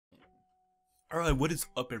Alright, what is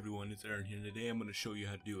up everyone, it's Aaron here. Today I'm going to show you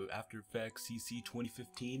how to do After Effects CC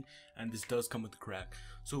 2015, and this does come with a crack.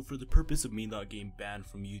 So for the purpose of me not getting banned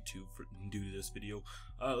from YouTube due to this video,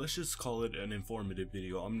 let's just call it an informative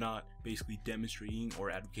video. I'm not basically demonstrating or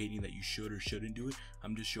advocating that you should or shouldn't do it.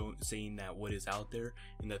 I'm just saying that what is out there,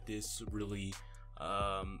 and that this really,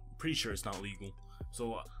 pretty sure it's not legal.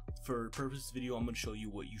 So for purpose of this video, I'm going to show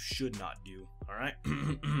you what you should not do, alright?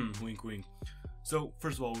 Wink wink. So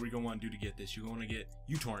first of all, what you're going to want to do to get this, you're going to get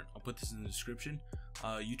uTorrent. I'll put this in the description.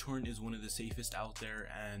 uTorrent is one of the safest out there,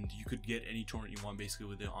 and you could get any torrent you want basically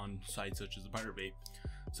with it on sites such as the Pirate Bay.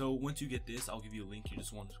 So once you get this, I'll give you a link. You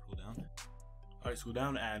just want to scroll down. Alright, scroll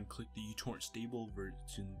down and click the uTorrent stable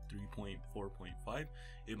version 3.4.5.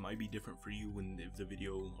 It might be different for you if the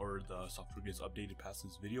video or the software gets updated past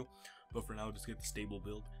this video, but for now just get the stable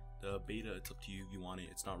build. The beta, it's up to you if you want it.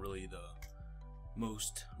 It's not really the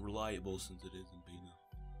most reliable since it is in beta.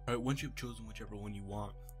 Alright, once you've chosen whichever one you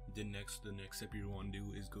want, the next step you want to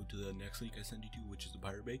do is go to the next link I sent you to, which is the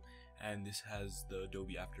Pirate Bay, and this has the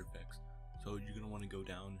Adobe After Effects. So you're going to want to go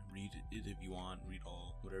down, read it if you want, read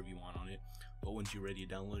all, whatever you want on it. But once you're ready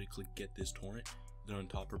to download it, click get this torrent. Either on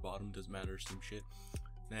top or bottom, doesn't matter, same shit.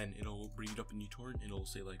 Then it'll bring it up in uTorrent, and it'll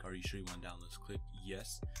say like, are you sure you want to download this? Click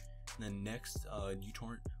yes. And then next,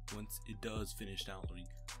 uTorrent, once it does finish downloading,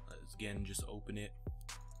 again, just open it,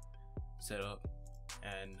 set up,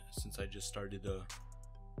 and since I just started the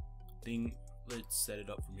thing, let's set it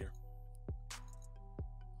up from here.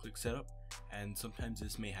 Click setup, and sometimes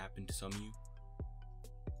this may happen to some of you.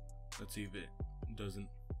 Let's see if it doesn't.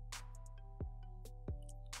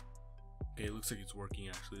 Okay, it looks like it's working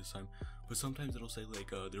actually this time, but sometimes it'll say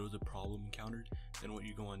like there was a problem encountered. Then what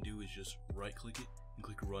you're going to do is just right click it and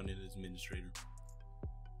click run it as administrator.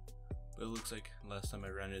 But it looks like last time I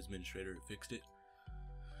ran it as administrator, it fixed it.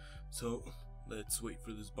 So let's wait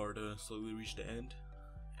for this bar to slowly reach the end,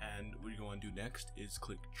 and what you're going to do next is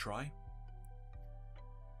click try.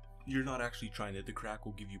 You're not actually trying it, the crack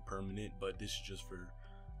will give you permanent, but this is just for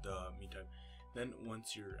the meantime. Then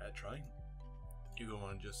once you're at try, you're going to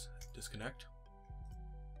want to just disconnect,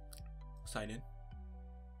 sign in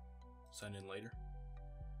later,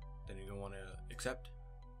 then you're going to want to accept,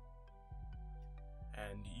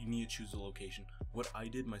 and you need to choose a location. What I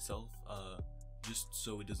did myself, just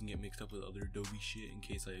so it doesn't get mixed up with other Adobe shit in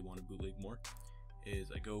case I want to bootleg more, is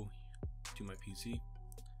I go to my PC,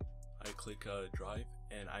 I click drive,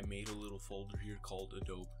 and I made a little folder here called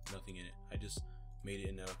Adobe, nothing in it. I just made it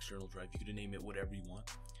in an external drive. You could name it whatever you want,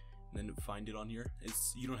 and then find it on here.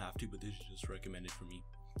 You don't have to, but this is just recommended for me.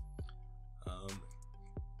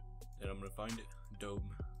 Then I'm gonna find it, Adobe,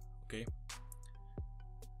 okay,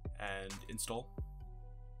 and install.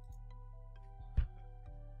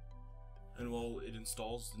 And while it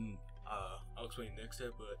installs, then I'll explain next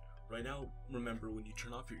step. But right now, remember, when you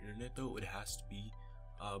turn off your internet though, it has to be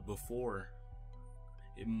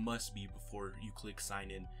it must be before you click sign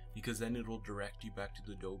in, because then it'll direct you back to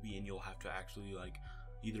the Adobe, and you'll have to actually like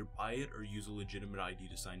either buy it or use a legitimate ID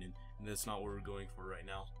to sign in, and that's not what we're going for right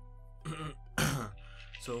now.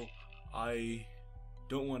 So I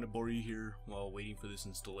don't want to bore you here while waiting for this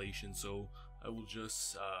installation, so I will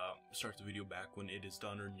just start the video back when it is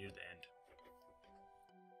done or near the end.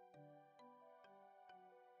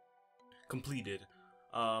 Completed.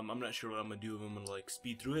 I'm not sure what I'm gonna do if I'm gonna like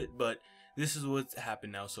speed through it, but this is what's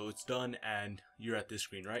happened now. So it's done, and you're at this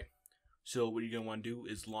screen, right? So what you're gonna want to do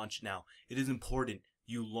is launch now. It is important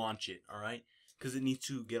you launch it, alright? Because it needs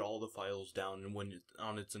to get all the files down and when it's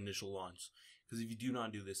on its initial launch. Because if you do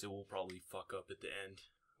not do this, it will probably fuck up at the end.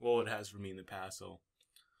 Well, it has for me in the past, so.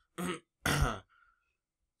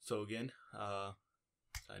 So again,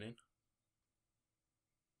 sign in.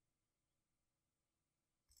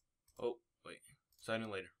 Oh, wait. Sign in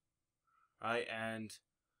later. Alright, and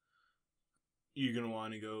you're going to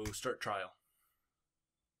want to go start trial.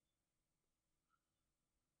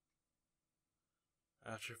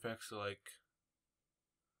 After Effects, like,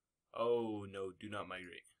 oh no, do not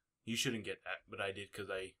migrate. You shouldn't get that, but I did because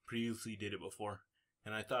I previously did it before,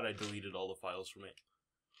 and I thought I deleted all the files from it.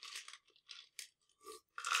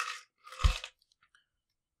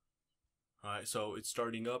 Alright, so it's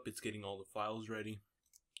starting up, it's getting all the files ready.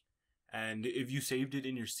 And if you saved it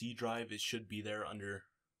in your C drive, it should be there under,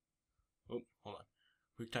 oh, hold on,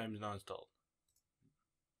 QuickTime is not installed.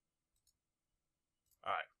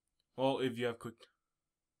 Alright, well, if you have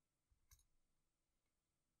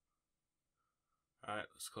alright,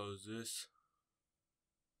 let's close this.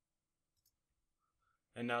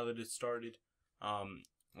 And now that it's started,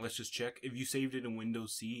 let's just check. If you saved it in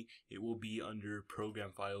Windows C, it will be under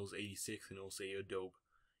Program Files 86, and it'll say Adobe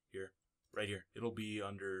here. right here. It'll be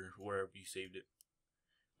under wherever you saved it.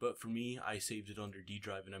 But for me, I saved it under D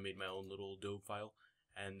drive and I made my own little Adobe file,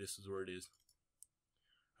 and this is where it is.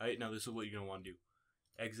 Alright, now this is what you're going to want to do.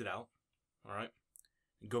 Exit out, alright,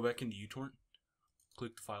 and go back into uTorrent,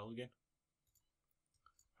 click the file again.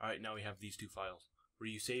 Alright, now we have these two files, where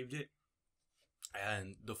you saved it,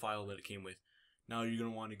 and the file that it came with. Now you're going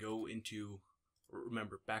to want to go into,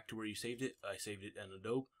 remember, back to where you saved it. I saved it in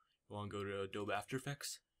Adobe. You want to go to Adobe After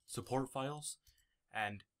Effects, Support Files,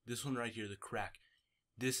 and this one right here, the crack.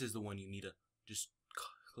 This is the one you need to just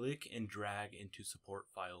click and drag into Support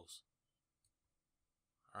Files.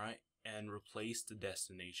 Alright, and replace the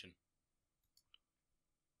destination.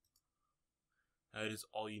 That is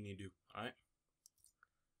all you need to do. Alright.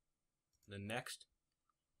 Then next,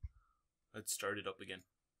 let's start it up again.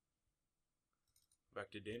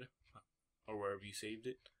 Back to data, or wherever you saved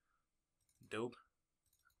it. Adobe.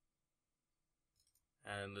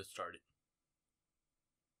 And let's start it.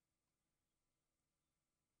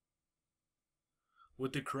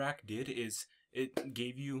 What the crack did is it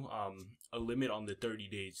gave you a limit on the 30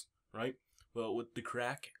 days, right? Well, with the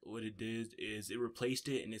crack, what it did is it replaced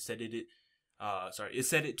it and it set it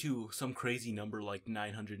set it to some crazy number like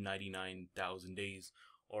 999,000 days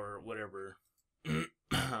or whatever.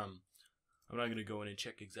 I'm not gonna go in and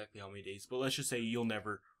check exactly how many days, but let's just say you'll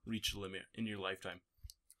never reach the limit in your lifetime.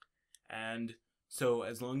 And so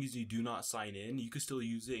as long as you do not sign in, you can still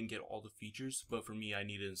use it and get all the features. But for me, I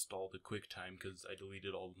need to install the QuickTime because I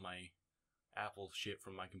deleted all of my Apple shit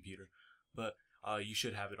from my computer. But you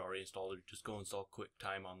should have it already installed. Just go install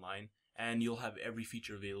QuickTime online and you'll have every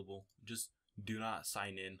feature available. Just do not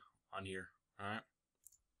sign in on here. Alright?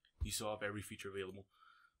 You still have every feature available.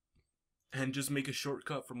 And just make a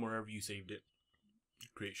shortcut from wherever you saved it.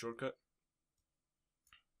 Create shortcut.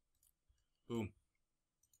 Boom.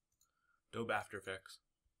 Adobe After Effects.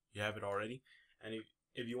 You have it already. And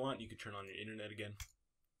if you want, you can turn on your internet again.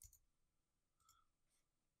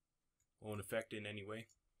 Won't affect it in any way.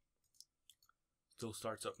 Still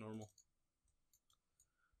starts up normal.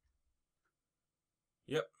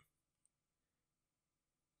 Yep.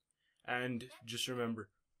 And just remember,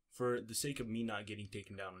 for the sake of me not getting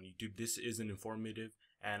taken down on YouTube, this isn't informative,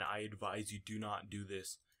 and I advise you do not do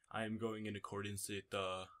this. I am going in accordance with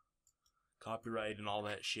copyright and all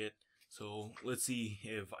that shit. So let's see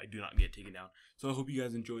if I do not get taken down. So I hope you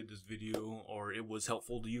guys enjoyed this video, or it was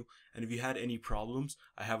helpful to you. And if you had any problems,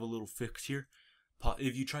 I have a little fix here.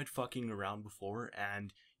 If you tried fucking around before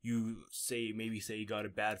and you maybe say you got a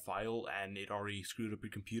bad file and it already screwed up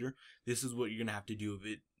your computer, this is what you're gonna have to do.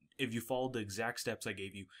 If you followed the exact steps I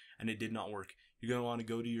gave you and it did not work, you're going to want to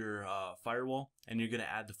go to your firewall and you're going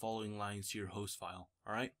to add the following lines to your host file.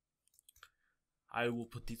 Alright? I will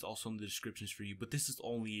put these also in the descriptions for you, but this is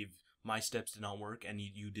only if my steps did not work and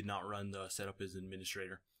you did not run the setup as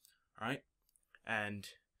administrator. Alright? And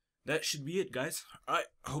that should be it, guys. Alright,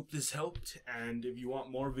 I hope this helped, and if you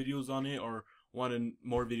want more videos on it or want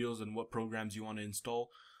more videos on what programs you want to install,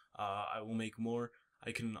 I will make more.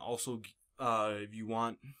 I can also, if you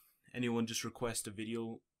want, anyone just request a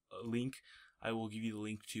video link, I will give you the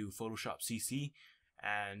link to Photoshop CC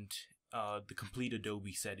and the complete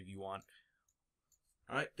Adobe set if you want.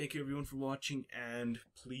 Alright, thank you everyone for watching, and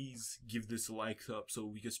please give this a like up so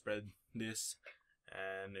we can spread this,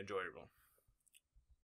 and enjoy everyone.